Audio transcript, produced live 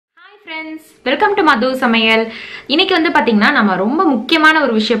friends, welcome to Madhu Samayal. இன்னைக்கு வந்து பாத்தீங்கன்னா நம்ம ரொம்ப முக்கியமான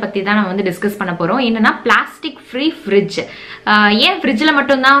ஒரு விஷயம் பத்தி தான் நம்ம வந்து டிஸ்கஸ் பண்ண போறோம். என்னன்னா பிளாஸ்டிக் ஃப்ரீ ஃப்ரிட்ஜ். ஏன் ஃப்ரிட்ஜ்ல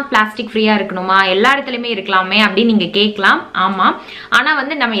மட்டும் தான் பிளாஸ்டிக் ஃப்ரீயா இருக்கணுமா, எல்லா இடத்துலயுமே இருக்கலாமே அப்படின்னு நீங்க கேட்கலாம். ஆமா, ஆனா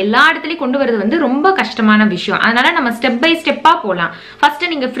வந்து நம்ம எல்லா இடத்துலயும் கொண்டு வரது வந்து ரொம்ப கஷ்டமான விஷயம். அதனால நம்ம ஸ்டெப் பை ஸ்டெப்பா போலாம். ஃபர்ஸ்ட்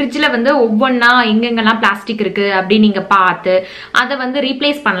நீங்க ஃப்ரிட்ஜ்ல வந்து ஒவ்வொன்னா எங்கெங்கெல்லாம் பிளாஸ்டிக் இருக்கு அப்படின்னு நீங்க பார்த்து அதை வந்து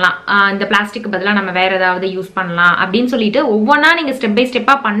ரீப்ளேஸ் பண்ணலாம். இந்த பிளாஸ்டிக் பதிலா நம்ம வேற ஏதாவது யூஸ் பண்ணலாம் அப்படின்னு சொல்லிட்டு ஒவ்வொன்னா நீங்க ஸ்டெப் பை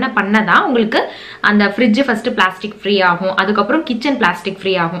ஸ்டெப்பா பண்ணதான் உங்களுக்கு அந்த ஃப்ரிட்ஜ் ஃபர்ஸ்ட் பிளாஸ்டிக் ஃப்ரீ ஆகும். அதுக்கப்புறம் கிச்சன் பிளாஸ்டிக்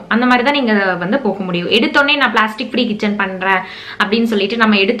ஃப்ரீ ஆகும். அந்த மாதிரி தான் நீங்க வந்து போக முடியும். எடுத்தோடனே நான் பிளாஸ்டிக் ஃப்ரீ கிச்சன் பண்றேன் அப்படின்னு சொல்லிட்டு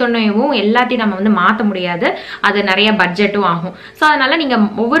நம்ம எடுத்தோடனேவும் எல்லாத்தையும் நம்ம வந்து மாற்ற முடியாது. அது நிறைய பட்ஜெட்டும் ஆகும். ஸோ அதனால நீங்க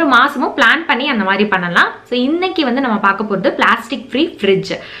ஒவ்வொரு மாசமும் பிளான் பண்ணி அந்த மாதிரி பண்ணலாம். ஸோ இன்னைக்கு வந்து நம்ம பார்க்க போறது பிளாஸ்டிக் ஃப்ரீ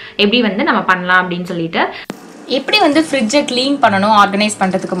ஃப்ரிட்ஜ் எப்படி வந்து நம்ம பண்ணலாம் அப்படின்னு சொல்லிட்டு. எப்படி வந்து ஃப்ரிட்ஜை க்ளீன் பண்ணணும், ஆர்கனைஸ்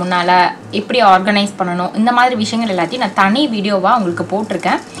பண்ணுறதுக்கு முன்னால் எப்படி ஆர்கனைஸ் பண்ணணும், இந்த மாதிரி விஷயங்கள் எல்லாத்தையும் நான் தனி வீடியோவாக உங்களுக்கு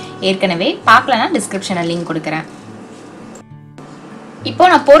போட்டிருக்கேன். ஏற்கனவே பார்க்கலன்னா டிஸ்கிரிப்ஷனில் லிங்க் கொடுக்குறேன். இப்போ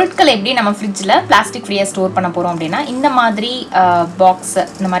நான் பொருட்களை எப்படி நம்ம ஃப்ரிட்ஜில் பிளாஸ்டிக் ஃப்ரீயாக ஸ்டோர் பண்ண போகிறோம் அப்படின்னா, இந்த மாதிரி பாக்ஸ்,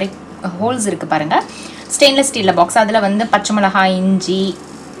 இந்த மாதிரி ஹோல்ஸ் இருக்குது பாருங்கள், ஸ்டெயின்லெஸ் ஸ்டீலில் பாக்ஸ். அதில் வந்து பச்சை மிளகாய், இஞ்சி,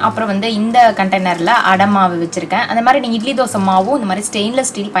 அப்புறம் வந்து இந்த கண்டெய்னரில் அடை மாவு வச்சுருக்கேன். அந்த மாதிரி நீங்கள் இட்லி தோசை மாவும் இந்த மாதிரி ஸ்டெயின்லெஸ்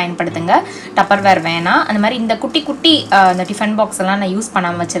ஸ்டீல் பயன்படுத்துங்க, டப்பர்வேர் வேணாம். அந்த மாதிரி இந்த குட்டி குட்டி இந்த டிஃபன் பாக்ஸ் எல்லாம் நான் யூஸ்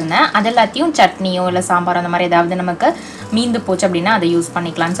பண்ணாமல் வச்சுருந்தேன். அது எல்லாத்தையும் சட்னியோ இல்லை சாம்பாரோ அந்த மாதிரி ஏதாவது நமக்கு மீந்து போச்சு அப்படின்னா அதை யூஸ்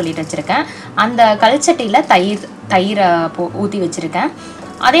பண்ணிக்கலாம்னு சொல்லிட்டு வச்சுருக்கேன். அந்த கல்ச்சட்டியில் தயிரை ஊற்றி வச்சுருக்கேன்.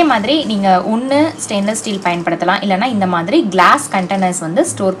 அதே மாதிரி நீங்கள் ஒன்று ஸ்டெயின்லெஸ் ஸ்டீல் பயன்படுத்தலாம், இல்லைனா இந்த மாதிரி கிளாஸ் கண்டெய்னர்ஸ் வந்து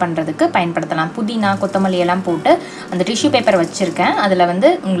ஸ்டோர் பண்ணுறதுக்கு பயன்படுத்தலாம். புதினா, கொத்தமல்லி எல்லாம் போட்டு அந்த டிஷ்யூ பேப்பர் வச்சுருக்கேன். அதில் வந்து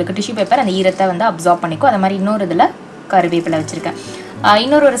உங்களுக்கு டிஷ்யூ பேப்பர் அந்த ஈரத்தை வந்து அப்சார்ப் பண்ணிக்கும். அது மாதிரி இன்னொரு இதில் கருவேப்பிலை வச்சுருக்கேன்.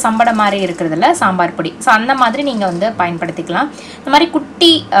 இன்னொரு சம்படை மாதிரி இருக்கிறதுல சாம்பார் பொடி. ஸோ அந்த மாதிரி நீங்கள் வந்து பயன்படுத்திக்கலாம். இந்த மாதிரி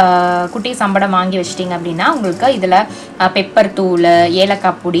குட்டி சம்படம் வாங்கி வச்சிட்டிங்க அப்படின்னா உங்களுக்கு இதில் பெப்பர் தூள்,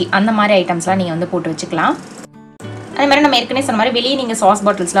 ஏலக்காய் பொடி, அந்த மாதிரி ஐட்டம்ஸ்லாம் நீங்கள் வந்து போட்டு வச்சுக்கலாம். அதே மாதிரி நம்ம ஏற்கனவே சொன்ன மாதிரி வெளியே நீங்கள் சாஸ்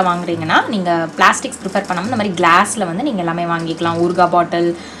பாட்டில்ஸ்லாம் வாங்குறீங்கன்னா நீங்கள் பிளாஸ்டிக்ஸ் ப்ரிஃபர் பண்ணாமல் இந்த மாதிரி கிளாஸில் வந்து நீங்கள் எல்லாமே வாங்கிக்கலாம். ஊறுகாய் பாட்டில்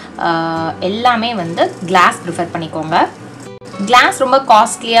எல்லாமே வந்து கிளாஸ் ப்ரிஃபர் பண்ணிக்கோங்க. கிளாஸ் ரொம்ப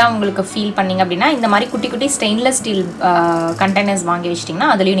காஸ்ட்லியாக உங்களுக்கு ஃபீல் பண்ணிங்க அப்படின்னா இந்த மாதிரி குட்டி குட்டி ஸ்டெயின்லெஸ் ஸ்டீல் கண்டெய்னர்ஸ் வாங்கி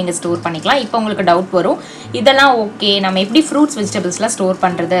வச்சிட்டிங்கன்னா அதுலேயும் நீங்கள் ஸ்டோர் பண்ணிக்கலாம். இப்போ உங்களுக்கு டவுட் வரும், இதெல்லாம் ஓகே, நம்ம எப்படி ஃப்ரூட்ஸ் வெஜிடபிள்ஸ்லாம் ஸ்டோர்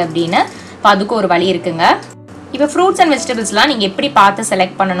பண்ணுறது அப்படின்னு. இப்போ அதுக்கு ஒரு வழி இருக்குங்க. இப்போ ஃப்ரூட்ஸ் அண்ட் வெஜிடபிள்ஸ்லாம் நீங்கள் எப்படி பார்த்து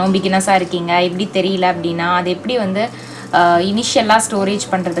செலக்ட் பண்ணணும், பிகினஸாக இருக்கீங்க, எப்படி தெரியல அப்படின்னா அது எப்படி வந்து இனிஷியலாக ஸ்டோரேஜ்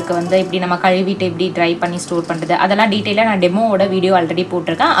பண்ணுறதுக்கு வந்து எப்படி நம்ம கழுவிட்டு எப்படி ட்ரை பண்ணி ஸ்டோர் பண்ணுறது, அதெல்லாம் டீட்டெயிலாக நான் டெமோவோட வீடியோ ஆல்ரெடி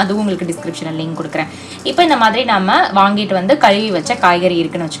போட்டிருக்கேன். அதுவும் உங்களுக்கு டிஸ்கிரிப்ஷனில் லிங்க் கொடுக்குறேன். இப்போ இந்த மாதிரி நம்ம வாங்கிட்டு வந்து கழுவி வச்ச காய்கறி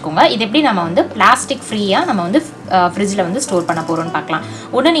இருக்குன்னு வச்சுக்கோங்க. இது எப்படி நம்ம வந்து பிளாஸ்டிக் ஃப்ரீயாக நம்ம வந்து ஃப்ரிட்ஜில் வந்து ஸ்டோர் பண்ண போகிறோம்னு பார்க்கலாம்.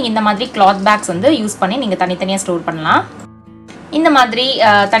 ஒன்று நீங்கள் இந்த மாதிரி கிளாத் பேக்ஸ் வந்து யூஸ் பண்ணி நீங்கள் தனித்தனியாக ஸ்டோர் பண்ணலாம். இந்த மாதிரி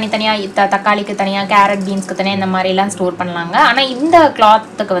தனித்தனியாக தக்காளிக்கு தனியாக, கேரட், பீன்ஸ்க்கு தனியாக இந்த மாதிரிலாம் ஸ்டோர் பண்ணலாங்க. ஆனால் இந்த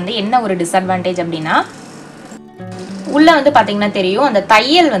கிளாத்துக்கு வந்து என்ன ஒரு டிஸ்அட்வான்டேஜ் அப்படின்னா, உள்ளே வந்து பார்த்தீங்கன்னா தெரியும், அந்த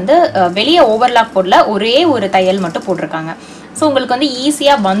தையல் வந்து வெளியே ஓவர்லாக் போடல, ஒரே ஒரு தையல் மட்டும் போட்டிருக்காங்க. ஸோ உங்களுக்கு வந்து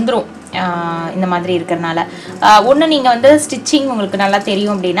ஈஸியாக வந்துடும் இந்த மாதிரி இருக்கிறனால. ஒன்று நீங்கள் வந்து ஸ்டிச்சிங் உங்களுக்கு நல்லா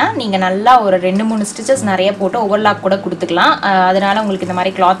தெரியும் அப்படின்னா நீங்கள் நல்லா ஒரு 2-3 ஸ்டிச்சஸ் நிறைய போட்டு ஓவர்லாக் கூட கொடுத்துக்கலாம். அதனால் உங்களுக்கு இந்த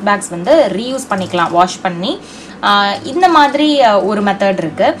மாதிரி கிளாத் பேக்ஸ் வந்து ரீயூஸ் பண்ணிக்கலாம் வாஷ் பண்ணி. இந்த மாதிரி ஒரு மெத்தட்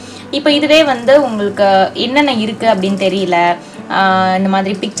இருக்குது. இப்போ இதுவே வந்து உங்களுக்கு என்னென்ன இருக்குது அப்படின்னு தெரியல, இந்த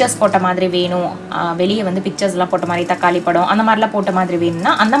மாதிரி பிக்சர்ஸ் போட்ட மாதிரி வேணும், வெளியே வந்து பிக்சர்ஸ்லாம் போட்ட மாதிரி தக்காளி படம் அந்த மாதிரிலாம் போட்ட மாதிரி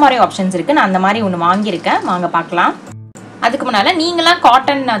வேணும்னா அந்த மாதிரி ஆப்ஷன்ஸ் இருக்குது. நான் அந்த மாதிரி ஒன்று வாங்கியிருக்கேன், வாங்க பார்க்கலாம். அதுக்கு முன்னால் நீங்களாம்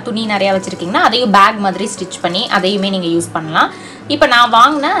காட்டன் துணி நிறையா வச்சுருக்கீங்கன்னா அதையும் பேக் மாதிரி ஸ்டிச் பண்ணி அதையுமே நீங்கள் யூஸ் பண்ணலாம். இப்போ நான்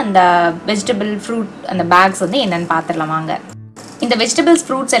வாங்கின அந்த வெஜிடபிள் ஃப்ரூட் அந்த பேக்ஸ் வந்து என்னென்னு பார்த்துடலாம் வாங்க. இந்த வெஜிடபிள்ஸ்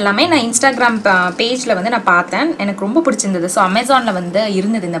ஃப்ரூட்ஸ் எல்லாமே நான் இன்ஸ்டாகிராம் பேஜில் வந்து நான் பார்த்தேன், எனக்கு ரொம்ப பிடிச்சிருந்தது. ஸோ அமேசானில் வந்து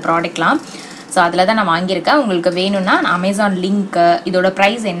இருந்தது இந்த ப்ராடக்ட்லாம். ஸோ அதில் தான் நான் வாங்கியிருக்கேன். உங்களுக்கு வேணும்னா நான் அமேசான் லிங்க்கு, இதோட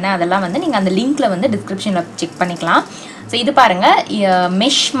ப்ரைஸ் என்ன, அதெல்லாம் வந்து நீங்கள் அந்த லிங்க்கில் வந்து டிஸ்கிரிப்ஷனில் செக் பண்ணிக்கலாம். ஸோ இது பாருங்கள்,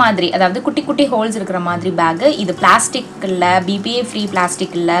 மெஷ் மாதிரி, அதாவது குட்டி குட்டி ஹோல்ஸ் இருக்கிற மாதிரி பேக்கு. இது பிளாஸ்டிக் இல்லை, பிபிஏ ஃப்ரீ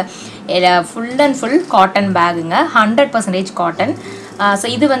பிளாஸ்டிக் இல்லை, full and full cotton பேகுங்க, 100% cotton. So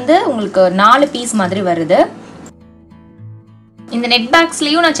இது வந்து உங்களுக்கு 4 பீஸ் மாதிரி வருது. இந்த நெட்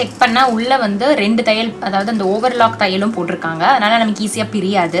பேக்ஸ்லேயும் நான் செக் பண்ணேன், உள்ளே வந்து 2 தையல், அதாவது அந்த ஓவர்லாக் தையலும் போட்டிருக்காங்க. அதனால் நமக்கு ஈஸியாக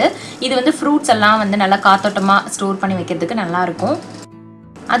பிரியாது. இது வந்து ஃப்ரூட்ஸ் எல்லாம் வந்து நல்லா காத்தோட்டமாக ஸ்டோர் பண்ணி வைக்கிறதுக்கு நல்லாயிருக்கும்.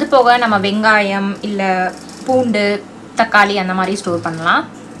 அது போக நம்ம வெங்காயம் இல்லை பூண்டு, தக்காளி அந்த மாதிரி ஸ்டோர் பண்ணலாம்.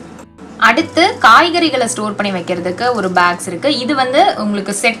 அடுத்து காய்கறிகளை ஸ்டோர் பண்ணி வைக்கிறதுக்கு ஒரு பேக்ஸ் இருக்குது. இது வந்து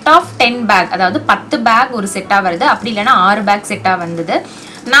உங்களுக்கு செட் ஆஃப் 10 பேக், அதாவது 10 பேக் ஒரு செட்டாக வருது. அப்படி இல்லைன்னா 6 பேக் செட்டாக வந்தது.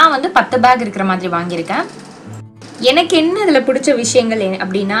 நான் வந்து 10 பேக் இருக்கிற மாதிரி வாங்கியிருக்கேன். எனக்கு என்ன இதில் பிடிச்ச விஷயங்கள்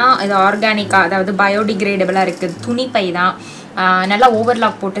அப்படின்னா, இது ஆர்கானிக்காக, அதாவது பயோடிகிரேடபிளாக இருக்குது. துணிப்பை தான், நல்லா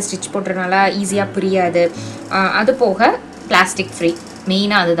ஓவர்லாக் போட்டு ஸ்டிச் போட்டுறதுனால ஈஸியாக பிரியாது. அது போக பிளாஸ்டிக் ஃப்ரீ.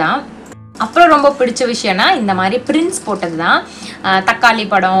 மெயினாக அதுதான். அப்புறம் ரொம்ப பிடிச்ச விஷயம்னா இந்த மாதிரி பிரிண்ட்ஸ் போட்டது தான். தக்காளி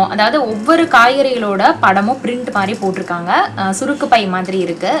படம், அதாவது ஒவ்வொரு காய்கறிகளோட படமும் பிரிண்ட் மாதிரி போட்டிருக்காங்க. சுருக்கு பை மாதிரி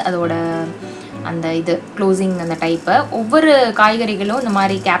இருக்குது அதோட அந்த இது க்ளோசிங் அந்த டைப்பு. ஒவ்வொரு காய்கறிகளும் இந்த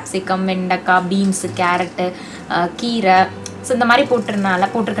மாதிரி கேப்சிகம், வெண்டைக்காய், பீன்ஸு, கேரட்டு, கீரை, ஸோ இந்த மாதிரி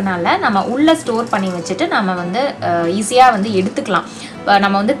போட்டிருக்கனால நம்ம உள்ளே ஸ்டோர் பண்ணி வச்சுட்டு நம்ம வந்து ஈஸியாக வந்து எடுத்துக்கலாம்.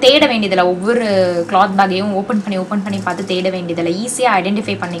 நம்ம வந்து தேட வேண்டியதில்லை, ஒவ்வொரு கிளாத் பேக்கையும் ஓப்பன் பண்ணி பார்த்து தேட வேண்டியதில்லை, ஈஸியாக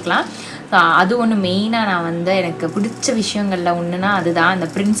ஐடென்டிஃபை பண்ணிக்கலாம். ஸோ அது ஒன்று மெயினாக நான் வந்து எனக்கு பிடிச்ச விஷயங்களில் ஒன்றுனா அதுதான் இந்த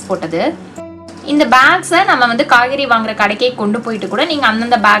பிரிண்ட்ஸ் போட்டது. இந்த பேக்ஸை நம்ம வந்து காய்கறி வாங்குற கடைக்கே கொண்டு போயிட்டு கூட நீங்கள்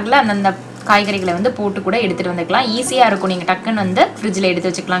அந்தந்த பேக்கில் அந்தந்த காய்கறிகளை வந்து போட்டு கூட எடுத்துகிட்டு வந்துக்கலாம். ஈஸியாக இருக்கும். நீங்கள் டக்குன்னு வந்து ஃப்ரிட்ஜில் எடுத்து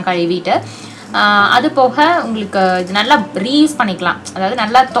வச்சுக்கலாம் கழுவிட்டு. அது போக உங்களுக்கு இது நல்லா ரீயூஸ் பண்ணிக்கலாம். அதாவது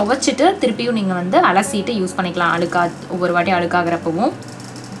நல்லா துவைச்சிட்டு திருப்பியும் நீங்கள் வந்து அலசிட்டு யூஸ் பண்ணிக்கலாம். ஒவ்வொரு வாட்டி அழுக்காகிறப்பவும்.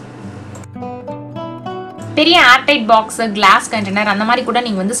 பெரிய ஏர்டைட் பாக்ஸு, கிளாஸ் கண்டெய்னர் அந்த மாதிரி கூட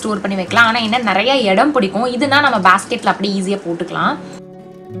நீங்கள் வந்து ஸ்டோர் பண்ணி வைக்கலாம். ஆனால் என்ன நிறைய இடம் பிடிக்கும். இதுனா நம்ம பேஸ்கெட்டில் அப்படியே ஈஸியாக போட்டுக்கலாம்.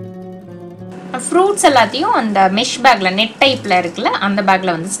 ஃப்ரூட்ஸ் எல்லாத்தையும் அந்த மெஷ் பேக்கில், நெட் டைப்பில் இருக்குல்ல, அந்த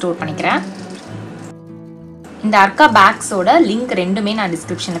பேக்கில் வந்து ஸ்டோர் பண்ணிக்கிறேன். இந்த அர்க்கா பேக்ஸோட லிங்க் ரெண்டுமே நான்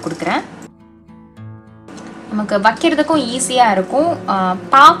டிஸ்கிரிப்ஷனில் கொடுக்குறேன். நமக்கு வைக்கிறதுக்கும் ஈஸியாக இருக்கும்,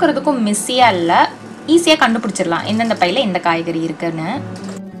 பார்க்குறதுக்கும் மெஸ்ஸியாக இல்லை, ஈஸியாக கண்டுபிடிச்சிடலாம் எந்தெந்த பையில் எந்த காய்கறி இருக்குன்னு.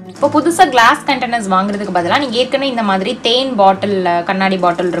 இப்போ புதுசாக கிளாஸ் கண்டெய்னர்ஸ் வாங்குறதுக்கு பதிலாக நீங்கள் ஏற்கனவே இந்த மாதிரி தேன் பாட்டில், கண்ணாடி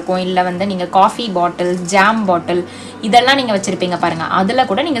பாட்டில் இருக்கும், இல்லை வந்து நீங்கள் காஃபி பாட்டில், ஜாம் பாட்டில் இதெல்லாம் நீங்கள் வச்சுருப்பீங்க பாருங்கள். அதில்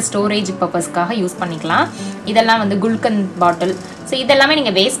கூட நீங்கள் ஸ்டோரேஜ் பர்பஸ்க்காக யூஸ் பண்ணிக்கலாம். இதெல்லாம் வந்து குல்கந்த் பாட்டில், ஸோ இதெல்லாமே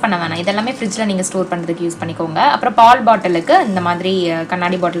நீங்கள் வேஸ்ட் பண்ண வேணாம். இதெல்லாமே ஃப்ரிட்ஜில் நீங்கள் ஸ்டோர் பண்ணுறதுக்கு யூஸ் பண்ணிக்கோங்க. அப்புறம் பால் பாட்டிலுக்கு இந்த மாதிரி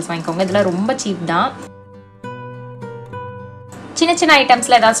கண்ணாடி பாட்டில்ஸ் வாங்கிக்கோங்க. இதெல்லாம் ரொம்ப சீப் தான். சின்ன சின்ன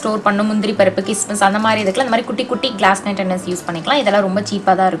ஐட்டம்ஸில் ஏதாவது ஸ்டோர் பண்ணும், முந்திரி பருப்பு, கிஸ்மிஸ் அந்த மாதிரி இதுக்குலாம் இந்த மாதிரி குட்டி குட்டி கிளாஸ் கண்டெய்னர்ஸ் யூஸ் பண்ணிக்கலாம். இதெல்லாம் ரொம்ப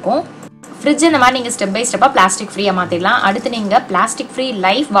சீப்பாக தான் இருக்கும். ஃப்ரிட்ஜ் இந்த மாதிரி நீங்கள் ஸ்டெப் பை ஸ்டெப்பாக பிளாஸ்டிக் ஃப்ரீயாக மாற்றிடலாம். அடுத்து நீங்கள் பிளாஸ்டிக் ஃப்ரீ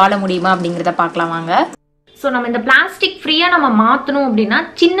லைஃப் வாழ முடியுமா அப்படிங்கிறத பார்க்கலாம் வாங்க. ஸோ நம்ம இந்த பிளாஸ்டிக் ஃப்ரீயாக நம்ம மாற்றணும் அப்படின்னா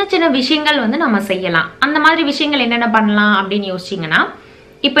சின்ன சின்ன விஷயங்கள் வந்து நம்ம செய்யலாம். அந்த மாதிரி விஷயங்கள் என்னென்ன பண்ணலாம் அப்படின்னு யோசிச்சிங்கன்னா,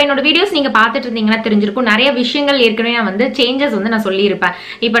 இப்போ என்னோட வீடியோஸ் நீங்கள் பார்த்துட்டு இருந்தீங்கன்னா தெரிஞ்சிருக்கும். நிறைய விஷயங்கள் ஏற்கனவே நான் வந்து சேஞ்சஸ் வந்து நான் சொல்லியிருப்பேன்.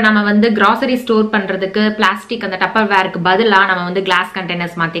 இப்போ நம்ம வந்து கிராசரி ஸ்டோர் பண்ணுறதுக்கு பிளாஸ்டிக் அந்த டப்பர் வேருக்கு பதிலாக நம்ம வந்து கிளாஸ்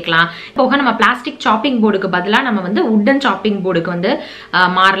கண்டெய்னர்ஸ் மாற்றிக்கலாம். போக நம்ம பிளாஸ்டிக் சாப்பிங் போர்டுக்கு பதிலாக நம்ம வந்து உட்டன் சாப்பிங் போர்டுக்கு வந்து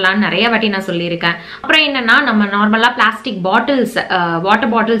மாறலான்னு நிறைய வாட்டி நான் சொல்லியிருக்கேன். அப்புறம் என்னன்னா, நம்ம நார்மலாக plastic bottles,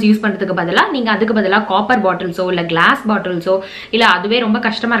 water bottles use பண்ணுறதுக்கு பதிலாக நீங்கள் அதுக்கு பதிலாக காப்பர் பாட்டில்ஸோ இல்லை கிளாஸ் பாட்டில்ஸோ, இல்லை அதுவே ரொம்ப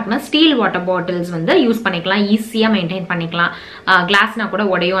கஷ்டமாக இருக்குன்னா ஸ்டீல் வாட்டர் பாட்டில்ஸ் வந்து யூஸ் பண்ணிக்கலாம். ஈஸியாக மெயின்டைன் பண்ணிக்கலாம். கிளாஸ்னா கூட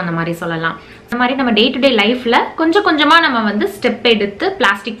உடையும், அந்த மாதிரி சொல்லலாம். அந்த மாதிரி நம்ம டே டு டே லைஃப்ல கொஞ்சம் கொஞ்சமா நம்ம வந்து ஸ்டெப் எடுத்து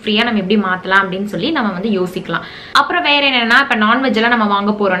பிளாஸ்டிக் ஃப்ரீயா நம்ம எப்படி மாத்தலாம் அப்படின்னு சொல்லி நம்ம வந்து யோசிக்கலாம். அப்புறம் வேற என்னன்னா, இப்ப நான்வெஜ் எல்லாம் நம்ம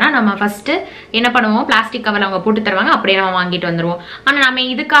வாங்க போறோம்னா நம்ம ஃபர்ஸ்ட் என்ன பண்ணுவோம், பிளாஸ்டிக் கவர் அவங்க போட்டு தருவாங்க, அப்படியே நம்ம வாங்கிட்டு வந்துருவோம். ஆனா நம்ம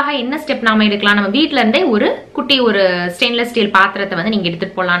இதுக்காக என்ன ஸ்டெப் நாம எடுக்கலாம், நம்ம வீட்டுல இருந்தே ஒரு குட்டி ஒரு ஸ்டெயின்லெஸ் ஸ்டீல் பாத்திரத்தை வந்து நீங்க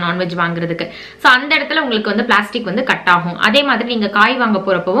எடுத்துட்டு போகலாம் நான்வெஜ் வாங்குறதுக்கு. ஸோ அந்த இடத்துல உங்களுக்கு வந்து பிளாஸ்டிக் வந்து கட் ஆகும். அதே மாதிரி நீங்க காய் வாங்க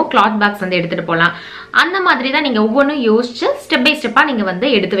போறப்பவும் கிளாத் பேக்ஸ் வந்து எடுத்துட்டு போகலாம். அந்த மாதிரி தான் நீங்க ஒவ்வொன்றும் யோசிச்சு ஸ்டெப் பை ஸ்டெப்பா நீங்க வந்து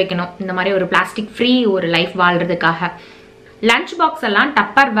எடுத்து வைக்கணும், இந்த மாதிரி ஒரு பிளாஸ்டிக் ஃப்ரீ ஒரு லைஃப் வாழ்றதுக்காக. லஞ்ச் பாக்ஸ் எல்லாம்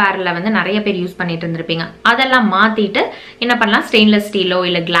டப்பர் வேர்ல வந்து நிறைய பேர் யூஸ் பண்ணிட்டு இருந்திருப்பீங்க. அதெல்லாம் மாத்திட்டு என்ன பண்ணலாம், ஸ்டெயின்லெஸ் ஸ்டீலோ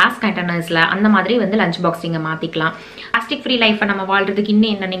இல்ல கிளாஸ் கண்டெய்னர்ஸ்ல அந்த மாதிரி வந்து லஞ்ச் பாக்ஸ் நீங்க மாத்திக்கலாம். பிளாஸ்டிக் ஃப்ரீ லைஃபை நம்ம வாழ்றதுக்கு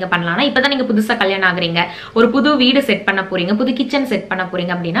இன்னும் என்ன நீங்க பண்ணலாம்னா, இப்பதான் நீங்க புதுசா கல்யாணம் ஆகுறீங்க, ஒரு புது வீடு செட் பண்ண போறீங்க, புது கிச்சன் செட் பண்ண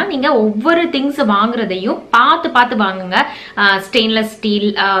போறீங்க அப்படின்னா நீங்க ஒவ்வொரு திங்ஸ் வாங்குறதையும் பார்த்து பார்த்து வாங்குங்க. ஸ்டெயின்லெஸ் ஸ்டீல்,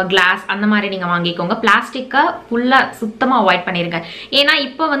 கிளாஸ் அந்த மாதிரி நீங்க வாங்கிக்கோங்க. பிளாஸ்டிக்கை ஃபுல்லா சுத்தமா அவாய்ட் பண்ணிருங்க. ஏன்னா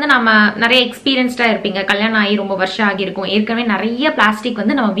இப்போ வந்து நம்ம நிறைய எக்ஸ்பீரியன்ஸ்டா இருப்பீங்க, கல்யாணம் ஆகி ரொம்ப வருஷம் ஆகியிருக்கும், ஏற்கனவே நிறைய பிளாஸ்டிக்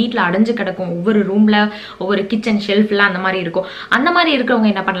வந்து நம்ம வீட்டுல அடைஞ்சு கிடக்கும், ஒவ்வொரு ரூம்ல ஒவ்வொரு கிச்சன் ஷெல்ஃப்ல அந்த மாதிரி இருக்கும். அந்த மாதிரி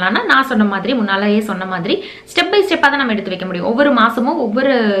இருக்கிறவங்க என்ன பண்ணலாம்னா, நான் சொன்ன மாதிரி முன்னாலேயே சொன்ன மாதிரி ஸ்டெப் பை ஸ்டெப்பா தான் நம்ம எடுத்து வைக்க முடியும். ஒவ்வொரு மாசமும்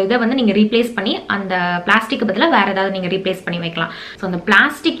ஒவ்வொரு இதை வந்து நீங்க ரீப்ளேஸ் பண்ணி அந்த பிளாஸ்டிக் பதிலாக வேற ஏதாவது நீங்க ரீப்ளேஸ் பண்ணி வைக்கலாம். ஸோ அந்த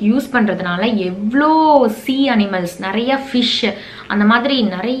பிளாஸ்டிக் யூஸ் பண்றதுனால எவ்வளோ சீ அனிமல்ஸ், நிறைய ஃபிஷ், அந்த மாதிரி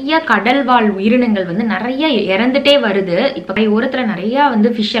நிறைய கடல் வாழ் உயிரினங்கள் வந்து நிறைய இறந்துட்டே வருது. இப்போ ஓரத்துல நிறைய வந்து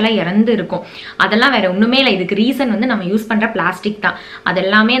ஃபிஷ் எல்லாம் இறந்து இருக்கும். அதெல்லாம் வேற ஒண்ணுமே இல்லை, இதுக்கு ரீசன் வந்து நம்ம யூஸ் பண்ற பிளாஸ்டிக் தான்.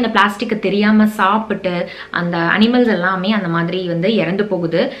 அதெல்லாமே அந்த பிளாஸ்டிக்கை தெரியாம சாப்பிட்டு அந்த அனிமல்ஸ் எல்லாமே அந்த மாதிரி வந்து இறந்து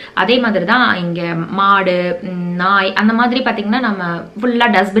போகுது. அதே மாதிரி தான் இங்க மாடு, நாய் அந்த மாதிரி பாத்தீங்கன்னா நம்ம ஃபுல்லா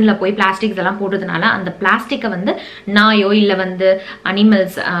டஸ்ட்பின்ல போய் பிளாஸ்டிக்ஸ் எல்லாம் போடுறதுனால அந்த பிளாஸ்டிக்கை வந்து நாயோ இல்ல வந்து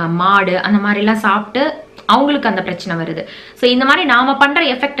அனிமல்ஸ், மாடு அந்த மாதிரி எல்லாம் சாப்பிட்டு அவங்களுக்கு அந்த பிரச்சனை வருது. ஸோ இந்த மாதிரி நாம பண்ற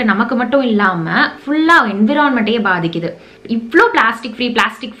எஃபெக்ட் நமக்கு மட்டும் இல்லாம ஃபுல்லா என்விரான்மெண்ட்டையே பாதிக்குது. இவ்வளோ பிளாஸ்டிக்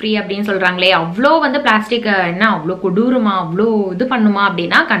ஃப்ரீ அப்படின்னு சொல்றாங்களே, அவ்வளோ வந்து பிளாஸ்டிக் என்ன அவ்வளோ கொடூரமா, அவ்வளோ இது பண்ணுமா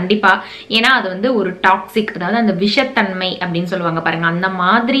அப்படின்னா கண்டிப்பா. ஏன்னா அது வந்து ஒரு டாக்ஸிக், அதாவது அந்த விஷத்தன்மை அப்படின்னு சொல்லுவாங்க பாருங்க, அந்த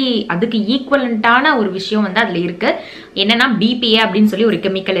மாதிரி அதுக்கு ஈக்குவலண்டான ஒரு விஷயம் வந்து அதுல இருக்கு. என்னன்னா BPA அப்படின்னு சொல்லி ஒரு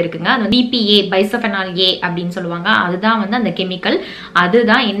கெமிக்கல் இருக்குங்க. அது BPA பைசஃபெனால் ஏ அப்படின்னு சொல்லுவாங்க. அதுதான் வந்து அந்த கெமிக்கல்.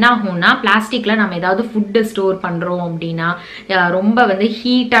 அதுதான் என்ன ஆகும்னா, பிளாஸ்டிக்ல நம்ம ஏதாவது ஃபுட்டு ஸ்டோர் பண்றோம் அப்படின்னா, ரொம்ப வந்து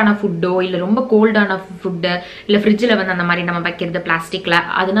ஹீட்டான ஃபுட்டோ இல்ல ரொம்ப கோல்டான ஃபுட்டு இல்ல ஃப்ரிட்ஜில் வந்து அந்த மாதிரி நம்ம வைக்கிறது பிளாஸ்டிக்ல,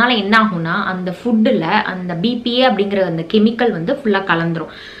 அதனால என்ன ஆகும்னா அந்த ஃபுட்டுல அந்த BPA அப்படிங்கிற அந்த கெமிக்கல் வந்து ஃபுல்லா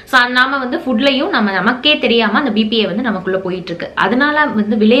கலந்துரும். ஸோ நாம வந்து ஃபுட்லையும் நமக்கே தெரியாம அந்த BPA வந்து நமக்குள்ள போயிட்டு இருக்கு. அதனால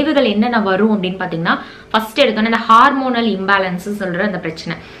வந்து விளைவுகள் என்னென்ன வரும் அப்படின்னு பாத்தீங்கன்னா, ஃபர்ஸ்ட் எடுக்கணும் இந்த ஹார்மோனல் இம்பேலன்ஸ் சொல்ற அந்த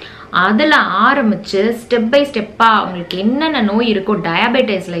பிரச்சனை. அதுல ஆரம்பிச்சு ஸ்டெப் பை ஸ்டெப்பா உங்களுக்கு என்னென்ன நோய் இருக்கோ,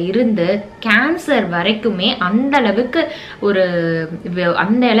 டயபெட்டிஸ்ல இருந்து கேன்சர் வரைக்குமே அந்த அளவுக்கு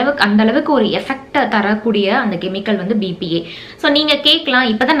ஒரு எஃபெக்ட் தரக்கூடிய அந்த கெமிக்கல் வந்து BPA. ஸோ நீங்க கேட்கலாம்,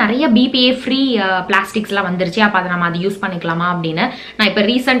 இப்பதான் நிறைய BPA ஃப்ரீ பிளாஸ்டிக்ஸ் எல்லாம் வந்துருச்சு, அப்ப அதை நம்ம அதை யூஸ் பண்ணிக்கலாமா அப்படின்னு. நான் இப்ப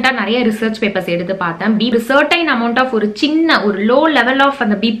ரீசெண்டா நிறைய ரிசர்ச் பேப்பர்ஸ் எடுத்து பார்த்தேன். சர்டைன் அமௌண்ட் ஆஃப் ஒரு லோ லெவல் ஆஃப்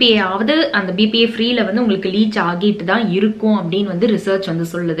அந்த BPA ஆவது அந்த BPA ஃப்ரீல வந்து உங்களுக்கு லீச் ஆகிட்டு தான் இருக்கும் அப்படின்னு வந்து ரிசர்ச் வந்து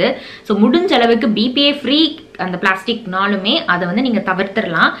சொல்லுது. ஸோ முடிஞ்ச அளவுக்கு BPA ஃப்ரீ அந்த பிளாஸ்டிக்னாலுமே அதை வந்து நீங்க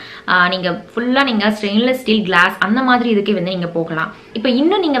தவிர்த்திடலாம். நீங்க ஃபுல்லா நீங்க ஸ்டெயின்லெஸ் ஸ்டீல், கிளாஸ் அந்த மாதிரி இதுக்கு வந்து நீங்க போகலாம். இப்போ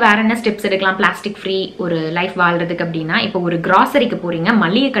இன்னும் நீங்க வேற என்ன ஸ்டெப்ஸ் எடுக்கலாம் பிளாஸ்டிக் ஃப்ரீ ஒரு லைஃப் வாழ்றதுக்கு அப்படின்னா, இப்போ ஒரு கிராசரிக்கு போறீங்க,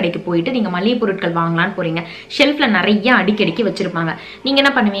 மளிகை கடைக்கு போயிட்டு நீங்க மளிகை பொருட்கள் வாங்கலான்னு போறீங்க. ஷெல்ஃப்ல நிறைய அடிக்கடிக்கு வச்சிருப்பாங்க. நீங்க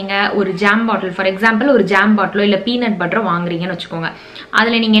என்ன பண்ணுவீங்க, ஒரு ஜாம் பாட்டில், ஃபார் எக்ஸாம்பிள் ஒரு ஜாம் பாட்டிலோ இல்ல பீனட் பட்டரோ வாங்குறீங்கன்னு வச்சுக்கோங்க.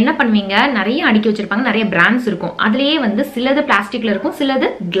 அதுல நீங்க என்ன பண்ணுவீங்க, நிறைய அடுக்கி வச்சிருப்பாங்க, நிறைய பிராண்ட்ஸ் இருக்கும். அதுலயே வந்து சிலது பிளாஸ்டிக்ல இருக்கும், சிலது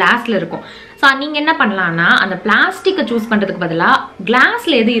கிளாஸ்ல இருக்கும். ஸோ நீங்க என்ன பண்ணலாம்னா, அந்த பிளாஸ்டிக்கை சூஸ் பண்றதுக்கு பதிலாக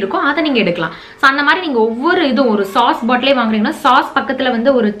கிளாஸ்ல எது இருக்கோ அதை நீங்க எடுக்கலாம். ஸோ அந்த மாதிரி நீங்க ஒவ்வொரு இதுவும், ஒரு சாஸ் பாட்டிலே வாங்குறீங்கன்னா சாஸ் பக்கத்துல வந்து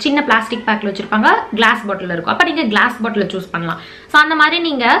ஒரு சின்ன பிளாஸ்டிக் பேக்ல வச்சிருப்பாங்க, கிளாஸ் பாட்டில் இருக்கும். அப்ப நீங்க கிளாஸ் பாட்டில் சூஸ் பண்ணலாம். ஸோ அந்த மாதிரி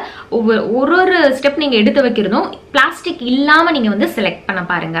நீங்க ஒரு ஸ்டெப் நீங்க எடுத்து வைக்கிறதும் பிளாஸ்டிக் இல்லாம நீங்க வந்து செலக்ட் பண்ண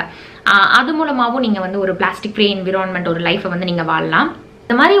பாருங்க. அது மூலமாவும் நீங்க வந்து ஒரு பிளாஸ்டிக் ஃப்ரீ என்விரான்மெண்ட் ஒரு லைஃபை வந்து நீங்க வாழலாம்.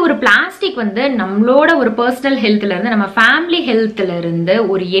 இந்த மாதிரி ஒரு பிளாஸ்டிக் வந்து நம்மளோட ஒரு பர்சனல் ஹெல்த்ல இருந்து, நம்ம ஃபேமிலி ஹெல்த்ல இருந்து,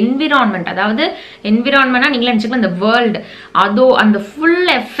 ஒரு என்விரான்மெண்ட், அதாவது என்விரான்மெண்ட்னா நீங்களே நினைச்சுக்கலாம் இந்த வேர்ல்டு, அதோ அந்த ஃபுல்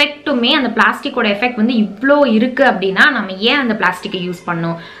எஃபெக்ட்டுமே அந்த பிளாஸ்டிக்கோட எஃபெக்ட் வந்து இவ்வளோ இருக்கு அப்படின்னா நம்ம ஏன் அந்த பிளாஸ்டிக்கை யூஸ்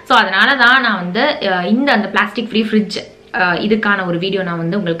பண்ணோம். ஸோ அதனால தான் நான் வந்து அந்த பிளாஸ்டிக் ஃப்ரீ ஃப்ரிட்ஜ் இதுக்கான ஒரு வீடியோ நான்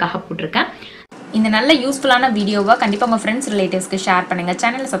வந்து உங்களுக்காக போட்டிருக்கேன். இந்த நல்ல யூஸ்ஃபுல்லான வீடியோவை கண்டிப்பாக உங்கள் ஃப்ரெண்ட்ஸ் ரிலேட்டிவ்ஸ்க்கு ஷேர் பண்ணுங்கள்.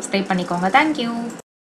 சேனலை சப்ஸ்கிரைப் பண்ணிக்கோங்க. தேங்க்யூ.